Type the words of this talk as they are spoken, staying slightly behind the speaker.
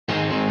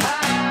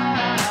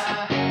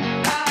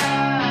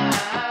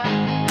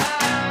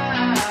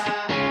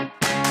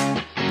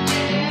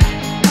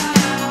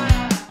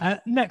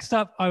Next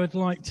up, I would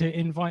like to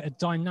invite a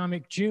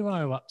dynamic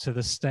duo up to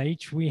the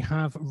stage. We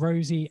have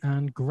Rosie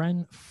and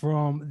Gren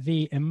from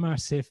the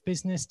Immersive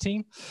Business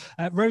team.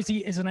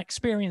 Rosie is an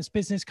experienced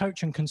business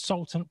coach and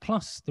consultant,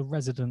 plus the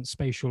resident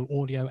spatial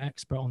audio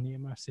expert on the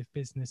Immersive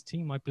Business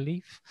team, I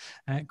believe.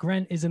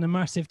 Gren is an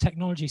immersive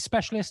technology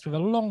specialist with a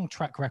long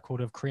track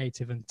record of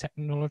creative and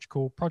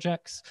technological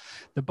projects.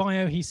 The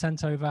bio he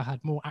sent over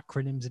had more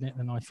acronyms in it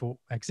than I thought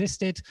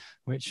existed,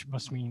 which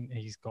must mean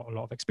he's got a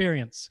lot of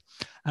experience.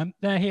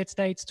 They're here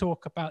today to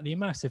talk about the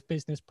Immersive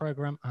Business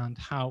program and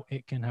how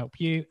it can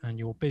help you and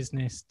your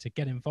business to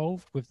get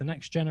involved with the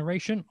next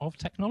generation of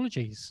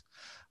technologies.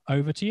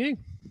 Over to you.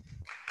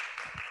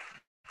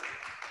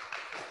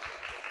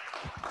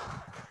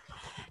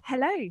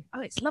 Hello. Oh,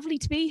 it's lovely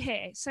to be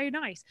here. So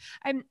nice.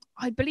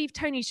 I believe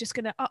Tony's just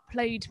going to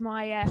upload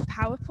my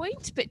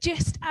PowerPoint, but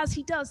just as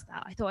he does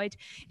that, I thought I'd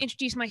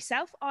introduce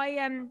myself. Oh,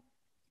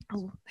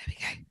 there we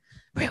go.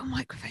 Real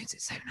microphones,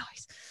 it's so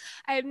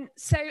nice.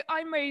 So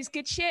I'm Rose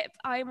Goodship.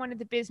 I'm one of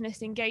the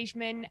business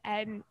engagement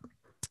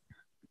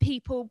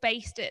people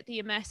based at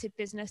the Immersive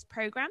Business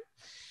program.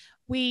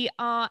 We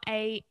are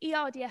a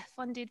ERDF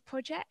funded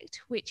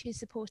project, which is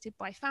supported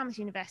by Falmouth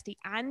University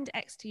and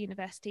Exeter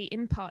University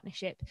in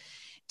partnership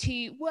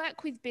to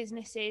work with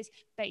businesses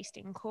based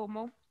in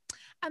Cornwall.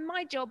 And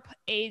my job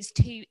is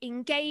to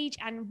engage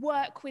and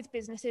work with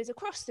businesses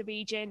across the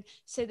region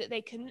so that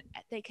they can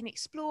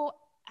explore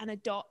and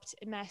adopt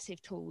immersive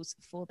tools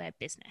for their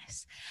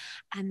business.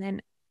 And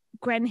then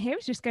Gren here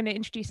is just going to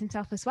introduce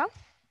himself as well.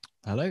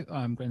 Hello,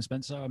 I'm Gren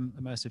Spencer. I'm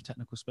Immersive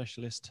Technical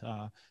Specialist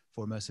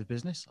for Immersive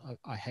Business.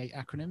 I hate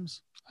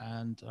acronyms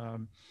and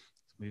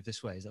move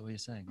this way. Is that what you're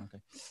saying? Okay.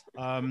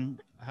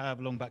 I have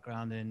a long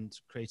background in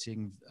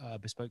creating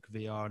bespoke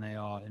VR and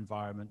AR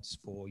environments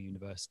for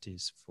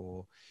universities,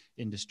 for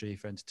industry,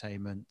 for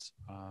entertainment,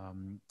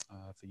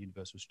 for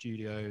Universal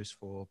Studios,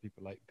 for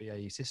people like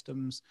BAE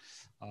Systems.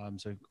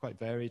 So quite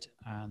varied.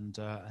 And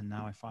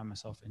now I find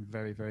myself in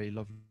very, very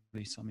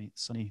lovely,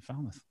 sunny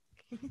Falmouth.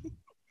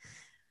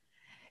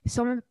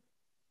 So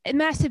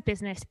Immersive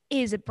Business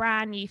is a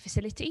brand new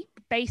facility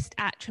based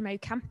at Tremo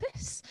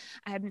campus.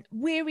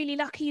 We're really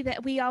lucky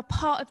that we are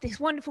part of this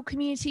wonderful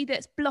community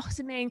that's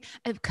blossoming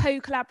of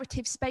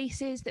co-collaborative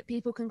spaces that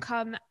people can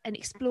come and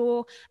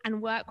explore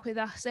and work with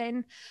us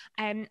in.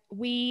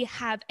 We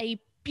have a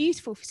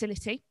beautiful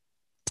facility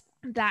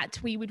that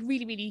we would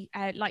really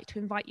like to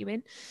invite you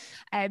in,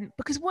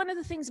 because one of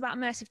the things about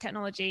immersive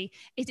technology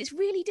is it's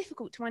really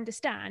difficult to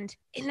understand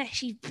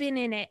unless you've been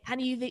in it and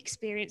you've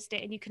experienced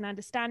it and you can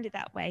understand it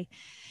that way.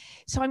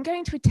 So I'm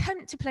going to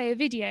attempt to play a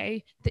video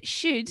that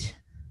should,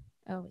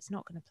 oh, it's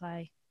not going to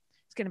play.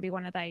 It's going to be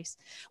one of those.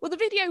 Well, the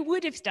video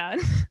would have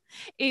done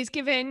is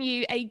given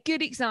you a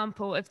good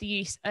example of the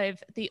use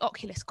of the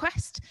Oculus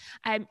Quest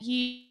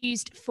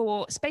used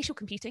for spatial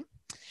computing.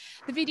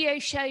 The video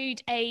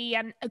showed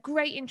a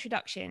great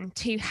introduction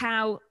to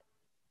how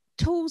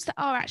tools that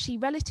are actually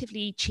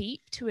relatively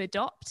cheap to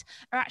adopt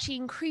are actually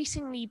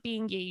increasingly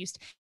being used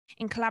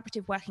in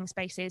collaborative working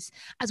spaces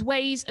as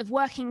ways of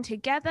working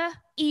together,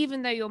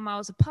 even though you're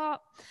miles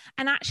apart,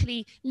 and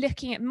actually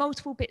looking at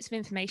multiple bits of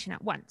information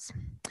at once.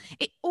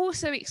 It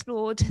also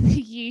explored the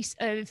use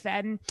of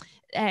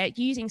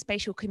using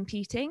spatial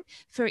computing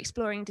for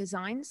exploring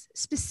designs.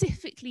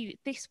 Specifically,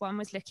 this one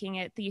was looking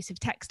at the use of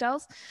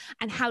textiles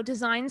and how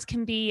designs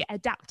can be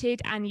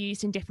adapted and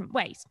used in different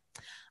ways.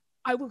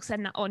 I will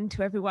send that on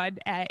to everyone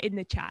in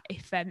the chat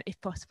if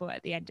possible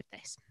at the end of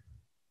this.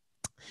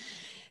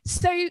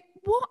 So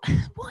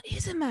what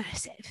is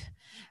immersive?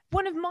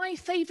 One of my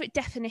favorite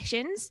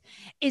definitions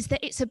is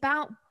that it's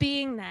about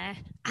being there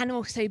and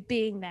also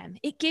being them.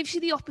 It gives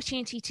you the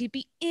opportunity to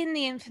be in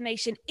the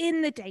information,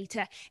 in the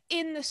data,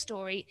 in the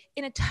story,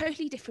 in a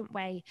totally different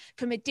way,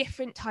 from a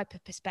different type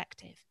of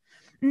perspective.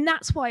 And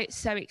that's why it's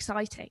so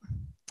exciting.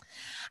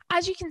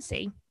 As you can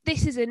see,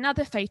 this is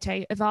another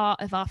photo of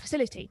our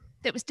facility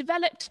that was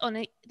developed on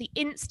the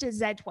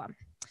Insta-Z1.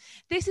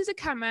 This is a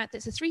camera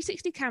that's a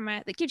 360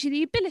 camera that gives you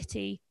the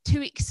ability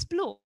to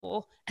explore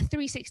a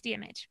 360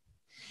 image.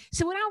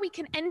 So now we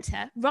can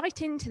enter right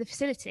into the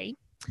facility.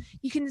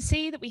 You can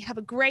see that we have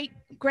a great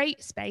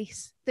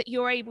space that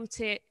you're able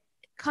to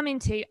come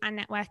into and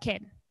network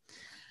in.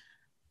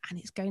 And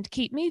it's going to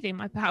keep moving,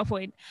 my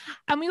PowerPoint.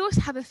 And we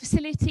also have a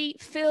facility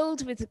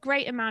filled with a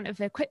great amount of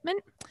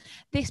equipment.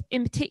 This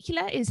in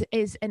particular is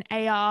an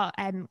AR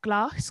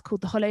glass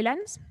called the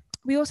HoloLens.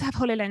 We also have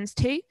HoloLens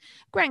 2.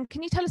 Gren,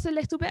 can you tell us a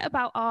little bit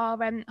about our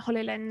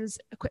HoloLens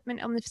equipment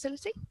on the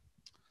facility?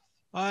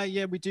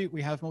 Yeah, we do.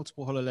 We have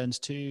multiple HoloLens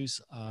 2s,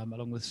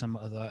 along with some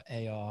other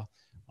AR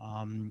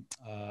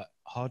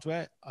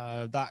hardware.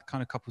 That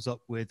kind of couples up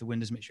with the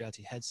Windows mixed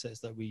reality headsets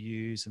that we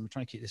use, and we're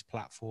trying to keep this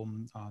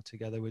platform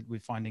together. We're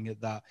finding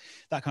that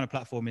kind of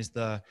platform is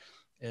the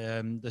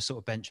sort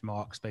of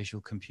benchmark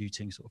spatial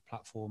computing sort of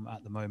platform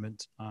at the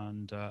moment,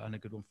 and a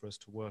good one for us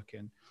to work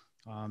in.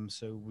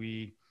 So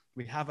we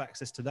we have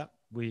access to that.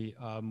 We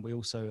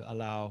also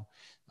allow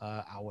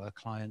our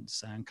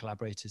clients and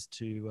collaborators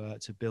to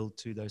build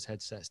to those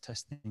headsets,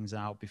 test things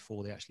out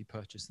before they actually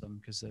purchase them,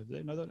 because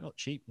they're not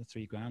cheap. They're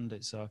 £3,000.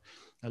 It's a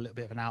little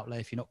bit of an outlay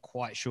if you're not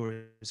quite sure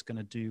it's going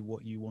to do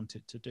what you want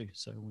it to do.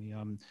 So we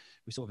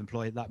sort of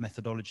employ that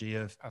methodology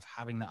of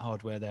having that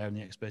hardware there and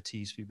the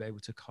expertise for you to be able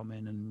to come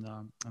in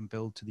and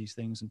build to these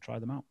things and try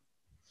them out.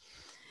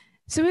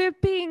 So we're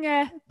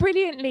being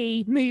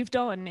brilliantly moved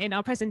on in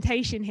our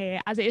presentation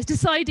here, as it is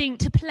deciding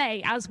to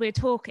play as we're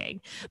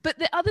talking. But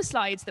the other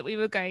slides that we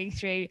were going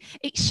through,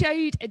 it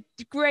showed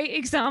great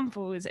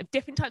examples of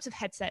different types of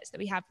headsets that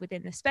we have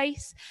within the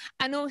space,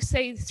 and also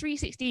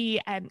 360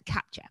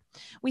 capture.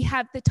 We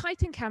have the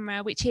Titan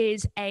camera, which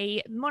is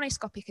a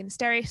monoscopic and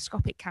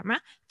stereoscopic camera.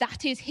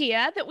 That is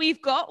here that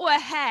we've got. Well,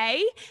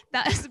 hey,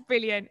 that's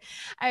brilliant.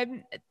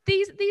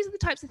 These are the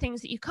types of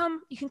things that you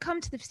can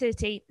come to the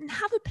facility and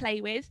have a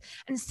play with,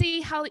 and see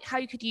how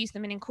you could use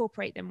them and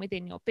incorporate them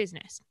within your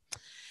business.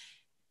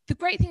 The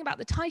great thing about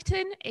the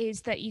Titan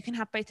is that you can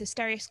have both the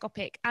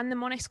stereoscopic and the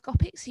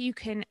monoscopic, so you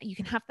can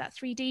have that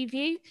 3D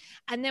view,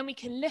 and then we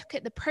can look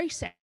at the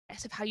process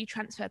of how you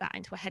transfer that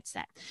into a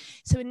headset.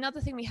 So another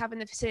thing we have in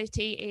the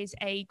facility is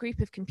a group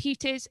of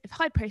computers, of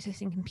high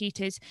processing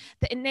computers,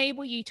 that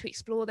enable you to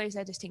explore those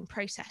editing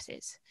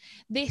processes.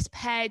 This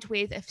paired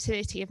with a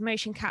facility of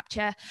motion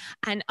capture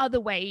and other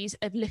ways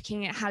of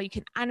looking at how you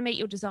can animate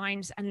your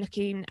designs and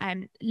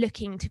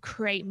looking to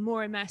create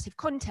more immersive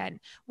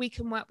content, we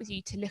can work with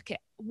you to look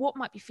at what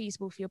might be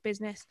feasible for your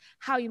business,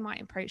 how you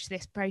might approach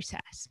this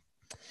process.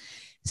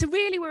 So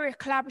really, we're a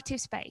collaborative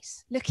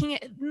space, looking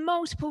at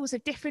multiples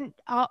of different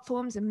art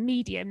forms and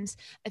mediums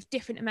of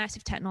different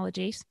immersive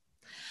technologies.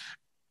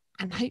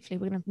 And hopefully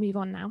we're going to move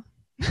on now.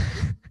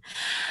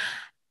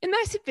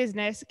 Immersive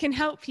Business can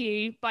help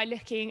you by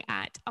looking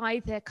at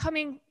either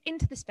coming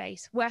into the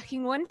space,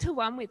 working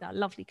one-to-one with our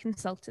lovely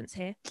consultants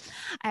here,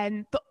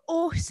 but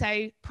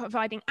also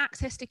providing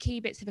access to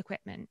key bits of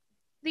equipment.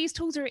 These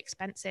tools are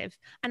expensive,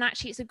 and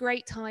actually it's a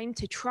great time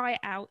to try it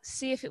out,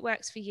 see if it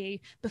works for you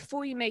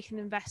before you make an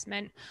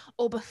investment,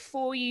 or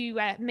before you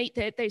make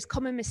those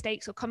common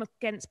mistakes or come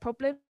against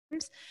problems,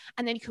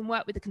 and then you can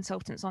work with the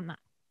consultants on that.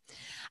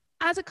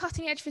 As a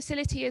cutting edge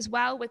facility as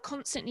well, we're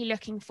constantly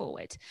looking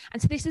forward.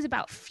 And so this is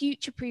about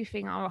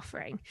future-proofing our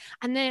offering.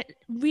 And then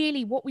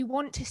really what we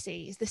want to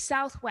see is the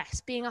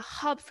Southwest being a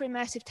hub for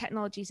immersive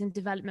technologies and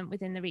development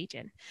within the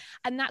region.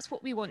 And that's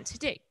what we want to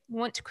do. We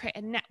want to create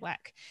a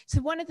network.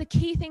 So one of the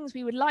key things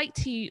we would like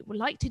to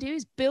do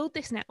is build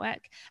this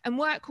network and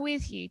work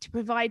with you to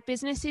provide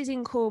businesses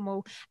in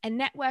Cornwall a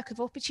network of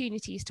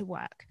opportunities to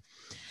work.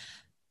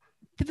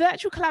 The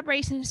virtual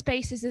collaboration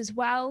spaces as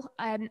well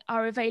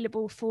are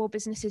available for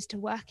businesses to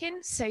work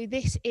in. So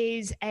this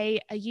is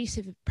a use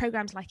of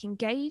programs like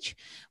Engage,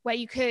 where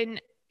you can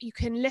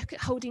look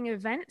at holding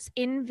events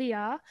in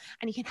VR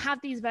and you can have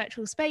these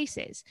virtual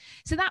spaces.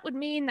 So that would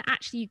mean that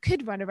actually you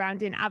could run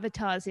around in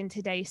avatars in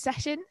today's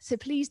session. So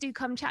please do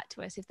come chat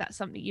to us if that's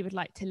something you would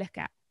like to look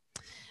at.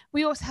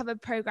 We also have a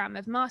program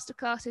of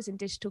masterclasses and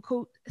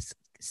digital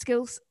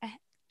skills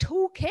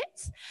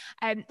toolkits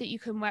that you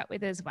can work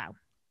with as well.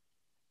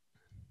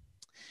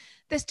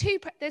 There's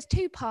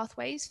two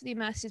pathways for the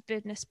Immersive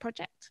Business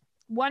project.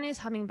 One is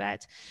Hummingbird,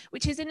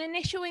 which is an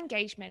initial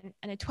engagement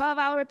and a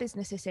 12-hour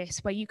business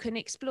assist where you can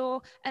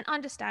explore and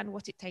understand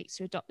what it takes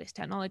to adopt this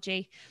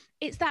technology.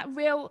 It's that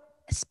real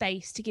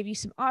space to give you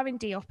some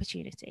R&D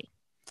opportunity.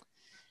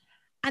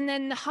 And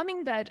then the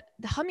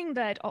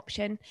Hummingbird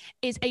option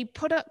is a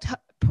product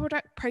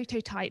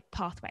prototype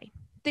pathway.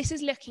 This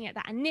is looking at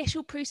that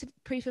initial proof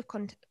of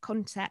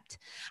concept,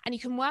 and you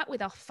can work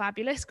with our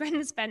fabulous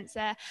Gren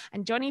Spencer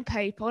and Johnny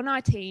Pope on our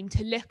team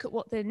to look at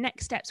what the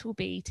next steps will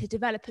be to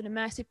develop an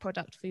immersive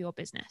product for your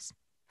business.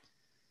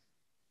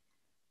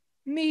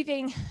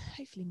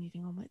 Hopefully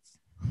moving onwards.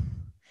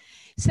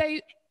 So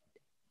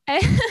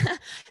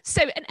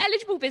an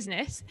eligible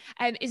business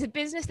is a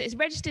business that is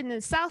registered in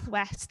the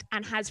Southwest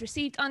and has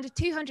received under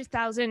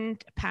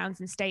 £200,000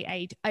 in state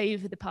aid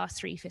over the past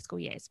 3 fiscal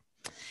years.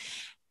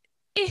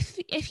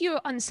 If you're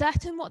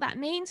uncertain what that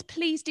means,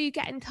 please do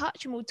get in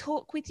touch and we'll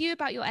talk with you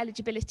about your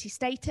eligibility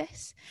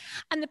status.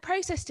 And the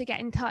process to get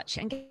in touch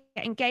and get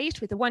engaged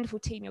with the wonderful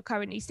team you're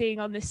currently seeing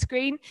on the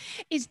screen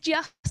is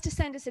just to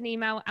send us an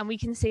email and we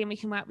can see and we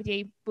can work with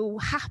you. We'll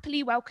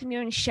happily welcome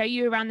you and show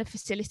you around the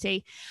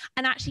facility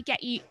and actually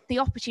get you the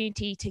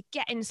opportunity to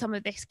get in some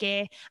of this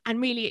gear and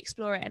really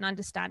explore it and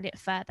understand it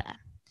further.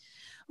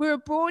 We're a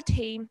broad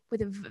team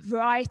with a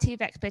variety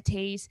of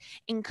expertise,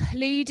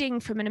 including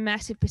from an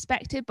immersive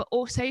perspective, but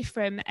also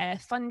from a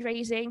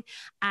fundraising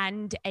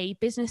and a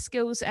business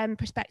skills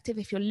perspective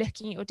if you're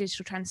looking at your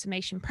digital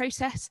transformation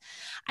process.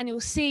 And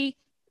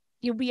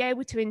you'll be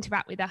able to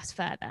interact with us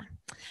further.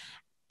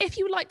 If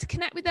you would like to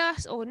connect with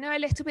us or know a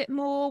little bit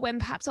more when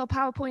perhaps our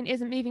PowerPoint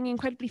isn't moving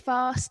incredibly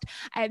fast,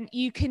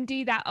 you can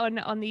do that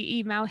on the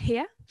email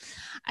here.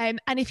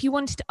 And if you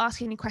wanted to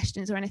ask any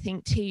questions or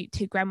anything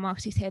to Gren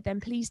whilst he's here, then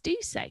please do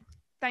so.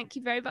 Thank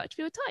you very much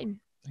for your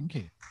time. Thank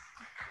you.